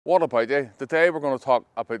What about you? Today we're going to talk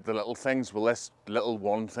about the little things with this little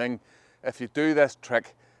one thing. If you do this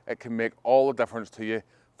trick, it can make all the difference to you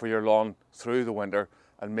for your lawn through the winter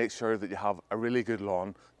and make sure that you have a really good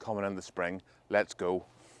lawn coming in the spring. Let's go.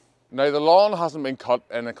 Now the lawn hasn't been cut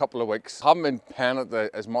in a couple of weeks. Haven't been paying it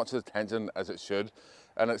as much attention as it should,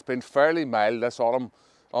 and it's been fairly mild this autumn.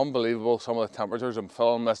 Unbelievable some of the temperatures. I'm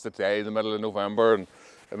filming this today in the middle of November and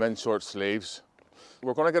I'm in short sleeves.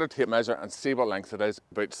 We're going to get a tape measure and see what length it is.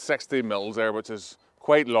 About 60 mils there, which is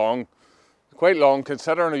quite long. Quite long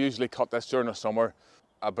considering I usually cut this during the summer.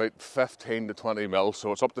 About 15 to 20 mils,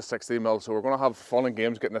 so it's up to 60 mils. So we're going to have fun and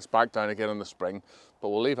games getting this back down again in the spring, but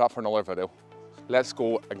we'll leave that for another video. Let's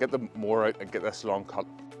go and get the mower out and get this lawn cut.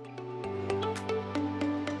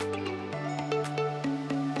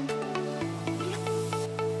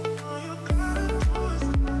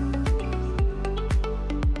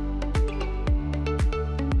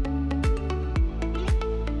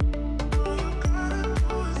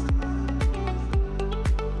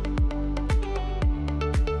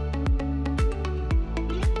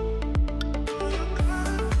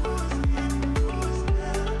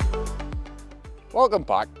 Welcome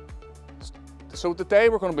back. So today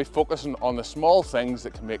we're going to be focusing on the small things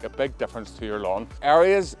that can make a big difference to your lawn.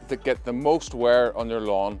 Areas that get the most wear on your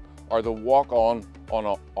lawn are the walk on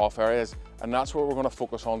off areas, and that's what we're going to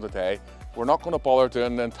focus on today. We're not going to bother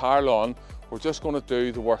doing the entire lawn, we're just going to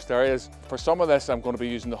do the worst areas. For some of this I'm going to be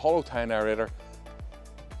using the hollow tine aerator,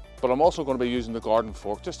 but I'm also going to be using the garden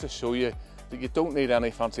fork just to show you that you don't need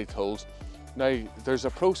any fancy tools. Now there's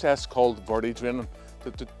a process called vertidraining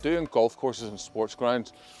that they do in golf courses and sports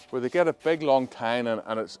grounds, where they get a big long tine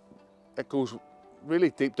and it goes really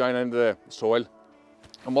deep down into the soil,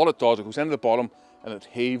 and what it does, it goes into the bottom and it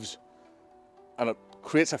heaves and it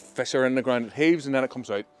creates a fissure in the ground. It heaves and then it comes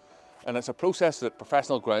out, and it's a process that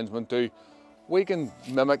professional groundsmen do. We can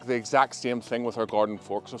mimic the exact same thing with our garden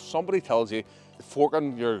fork. So if somebody tells you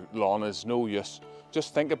forking your lawn is no use,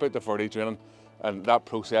 just think about the vertidraining and that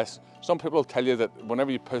process. Some people will tell you that whenever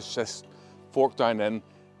you push this fork down in,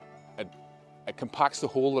 it compacts the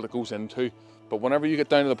hole that it goes into, but whenever you get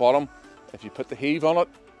down to the bottom, if you put the heave on it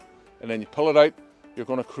and then you pull it out, you're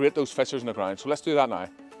going to create those fissures in the ground. So let's do that now.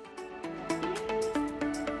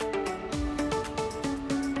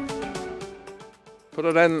 Put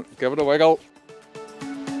it in, give it a wiggle.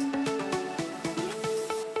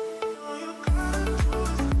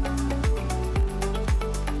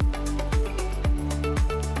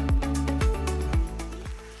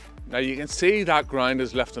 Now you can see that ground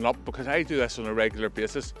is lifting up because I do this on a regular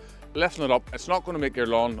basis. Lifting it up, it's not going to make your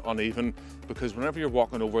lawn uneven, because whenever you're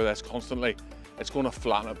walking over this constantly, it's going to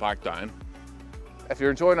flatten it back down. If you're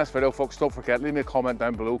enjoying this video, folks, don't forget, leave me a comment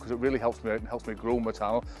down below, because it really helps me out and helps me grow my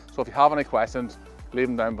channel. So if you have any questions, leave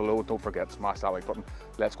them down below. Don't forget to smash that like button.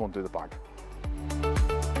 Let's go and do the back.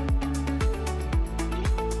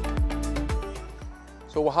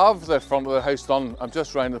 So we'll have the front of the house done. I'm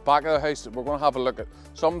just round the back of the house. We're going to have a look at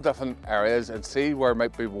some different areas and see where it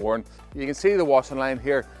might be worn. You can see the washing line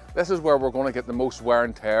here. This is where we're going to get the most wear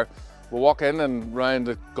and tear. We'll walk in and round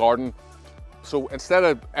the garden. So instead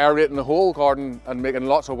of aerating the whole garden and making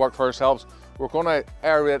lots of work for ourselves, we're going to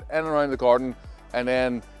aerate in and around the garden, and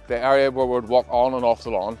then the area where we'd walk on and off the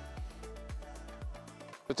lawn.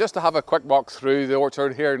 But just to have a quick walk through the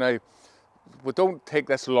orchard here now, we don't take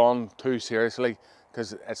this lawn too seriously,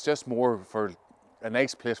 because it's just more for a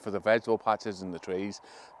nice place for the vegetable patches and the trees.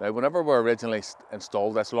 Now, whenever we originally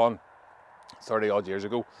installed this lawn 30 odd years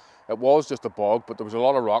ago, it was just a bog, but there was a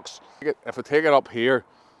lot of rocks. If I take it up here,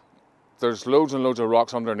 there's loads and loads of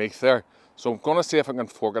rocks underneath there. So I'm going to see if I can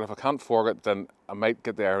fork it. If I can't fork it, then I might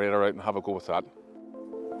get the aerator out and have a go with that.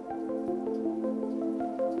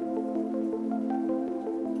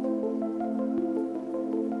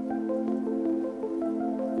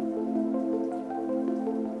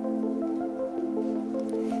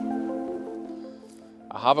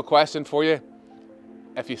 I have a question for you.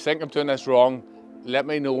 If you think I'm doing this wrong, let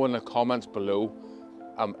me know in the comments below.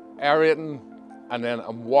 I'm aerating and then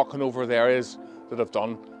I'm walking over the areas that I've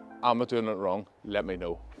done. Am I doing it wrong? Let me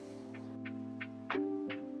know.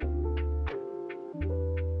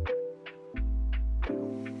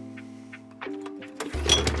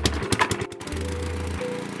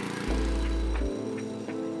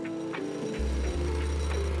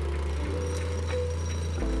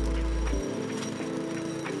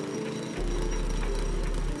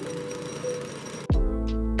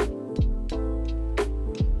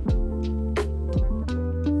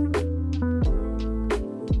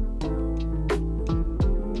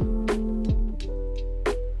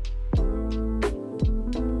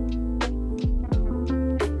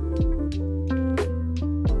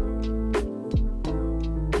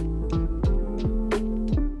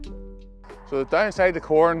 So the downside to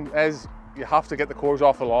coring is you have to get the cores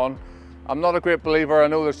off the lawn. I'm not a great believer. I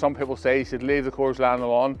know there's some people say you should leave the cores lying on the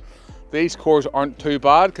lawn. These cores aren't too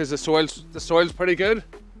bad because the soil's pretty good.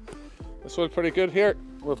 The soil's pretty good here.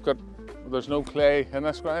 There's no clay in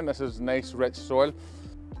this ground. This is nice rich soil.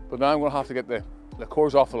 But now I'm going to have to get the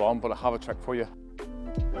cores off the lawn, but I have a trick for you.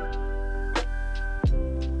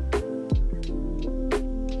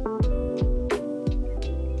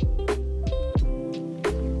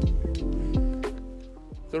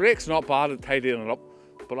 The rake's not bad at tidying it up,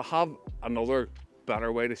 but I have another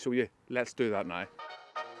better way to show you. Let's do that now.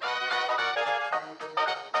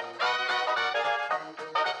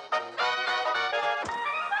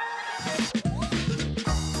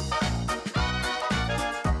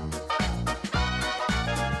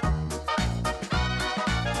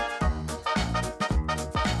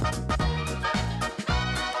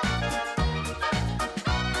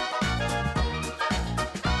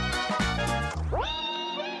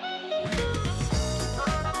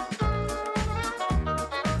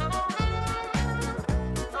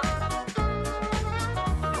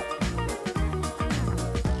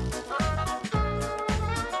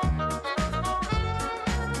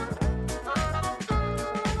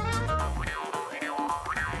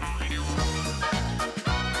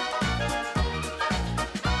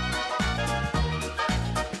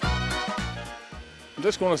 I'm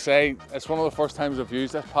just going to say it's one of the first times I've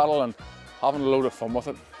used this paddle and having a load of fun with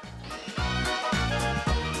it.